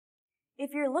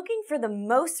If you're looking for the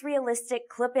most realistic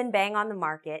clip-in bang on the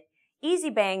market,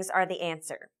 easiBangs are the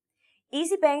answer.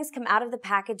 easiBangs come out of the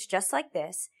package just like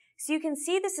this, so you can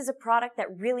see this is a product that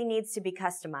really needs to be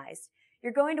customized.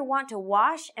 You're going to want to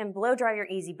wash and blow dry your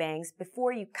easiBangs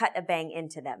before you cut a bang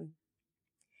into them.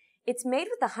 It's made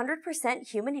with 100%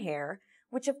 human hair,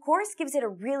 which of course gives it a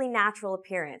really natural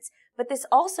appearance, but this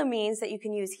also means that you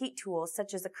can use heat tools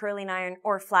such as a curling iron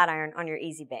or flat iron on your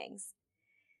easiBangs.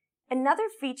 Another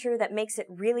feature that makes it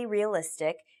really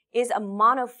realistic is a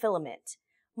monofilament.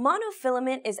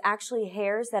 Monofilament is actually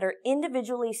hairs that are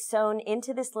individually sewn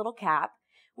into this little cap,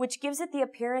 which gives it the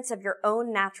appearance of your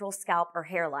own natural scalp or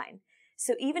hairline.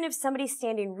 So even if somebody's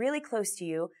standing really close to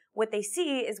you, what they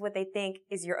see is what they think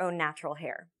is your own natural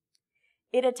hair.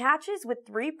 It attaches with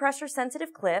 3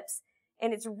 pressure-sensitive clips,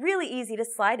 and it's really easy to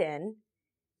slide in.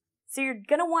 So you're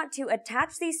going to want to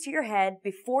attach these to your head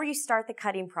before you start the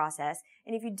cutting process,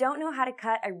 and if you don't know how to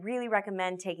cut, I really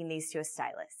recommend taking these to a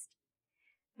stylist.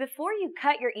 Before you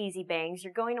cut your easiBangs,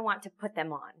 you're going to want to put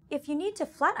them on. If you need to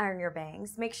flat iron your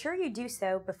bangs, make sure you do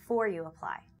so before you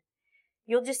apply.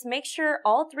 You'll just make sure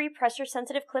all 3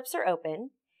 pressure-sensitive clips are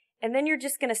open, and then you're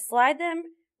just going to slide them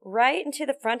right into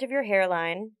the front of your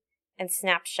hairline and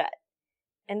snap shut.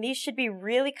 And these should be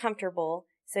really comfortable,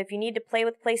 so if you need to play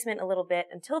with placement a little bit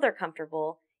until they're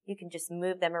comfortable, you can just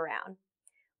move them around.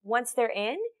 Once they're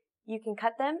in, you can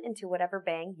cut them into whatever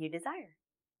bang you desire.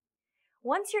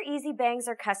 Once your easiBangs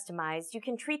are customized, you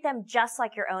can treat them just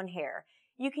like your own hair.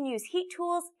 You can use heat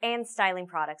tools and styling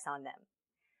products on them.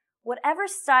 Whatever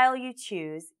style you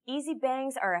choose,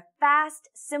 easiBangs are a fast,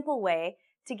 simple way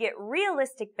to get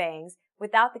realistic bangs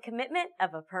without the commitment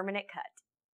of a permanent cut.